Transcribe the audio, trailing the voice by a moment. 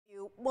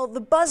Well, the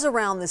buzz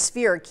around the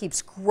Sphere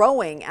keeps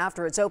growing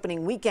after its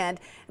opening weekend,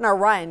 and our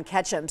Ryan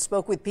Ketchum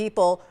spoke with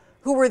people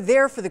who were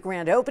there for the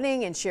grand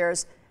opening and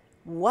shares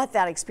what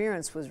that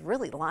experience was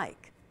really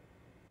like.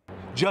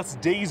 Just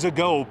days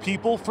ago,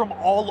 people from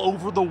all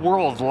over the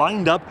world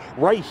lined up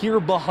right here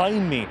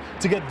behind me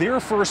to get their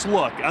first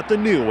look at the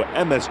new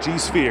MSG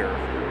Sphere.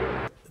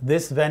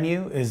 This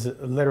venue is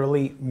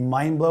literally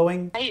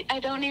mind-blowing. I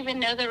don't even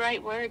know the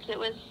right words. It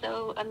was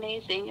so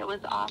amazing. It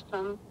was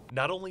awesome.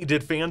 Not only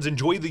did fans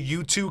enjoy the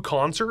U2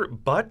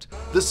 concert, but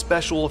the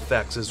special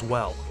effects as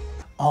well.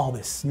 All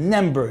this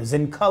numbers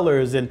and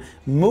colors and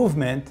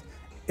movement,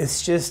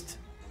 it's just,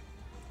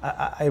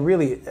 I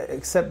really,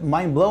 except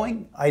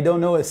mind-blowing. I don't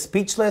know,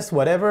 speechless,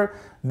 whatever.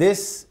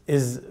 This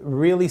is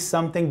really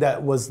something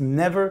that was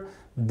never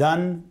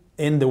done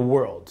in the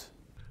world.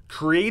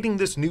 Creating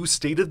this new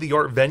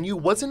state-of-the-art venue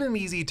wasn't an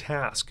easy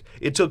task.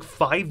 It took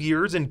 5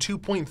 years and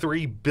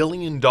 $2.3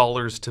 billion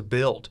to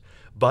build.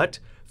 But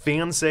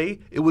fans say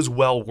it was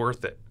well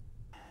worth it.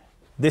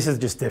 This is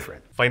just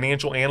different.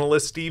 Financial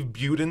analyst Steve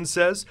Buden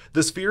says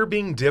the Sphere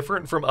being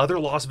different from other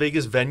Las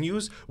Vegas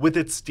venues with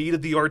its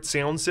state-of-the-art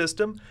sound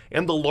system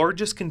and the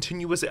largest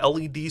continuous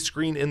LED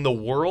screen in the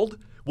world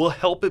will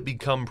help it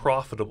become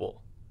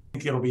profitable. I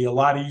think it'll be a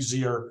lot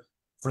easier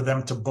for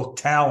them to book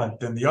talent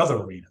than the other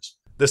arenas.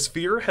 The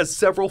Sphere has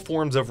several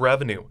forms of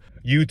revenue.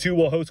 U2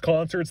 will host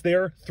concerts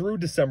there through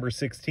December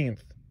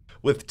 16th,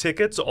 with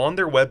tickets on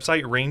their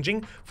website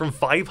ranging from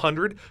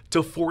 $500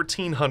 to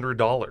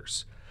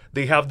 $1,400.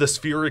 They have the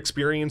Sphere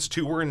Experience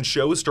Tour and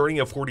shows starting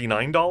at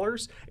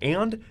 $49,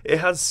 and it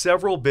has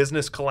several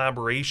business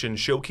collaborations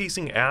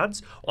showcasing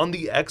ads on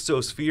the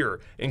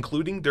Exosphere,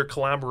 including their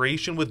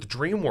collaboration with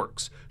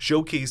DreamWorks,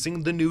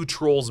 showcasing the new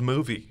Trolls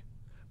movie.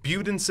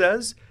 Buden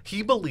says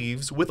he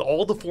believes with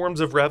all the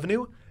forms of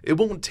revenue, it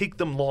won't take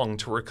them long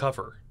to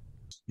recover.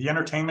 The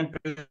entertainment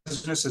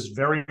business is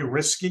very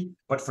risky,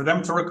 but for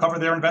them to recover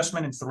their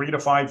investment in 3 to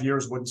 5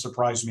 years wouldn't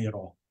surprise me at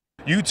all.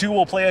 U2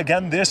 will play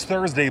again this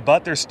Thursday,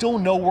 but there's still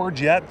no word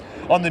yet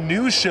on the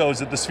news shows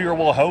that the Sphere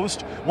will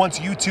host once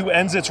U2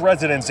 ends its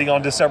residency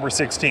on December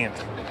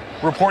 16th.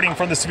 Reporting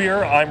from the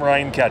Sphere, I'm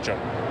Ryan Ketchum.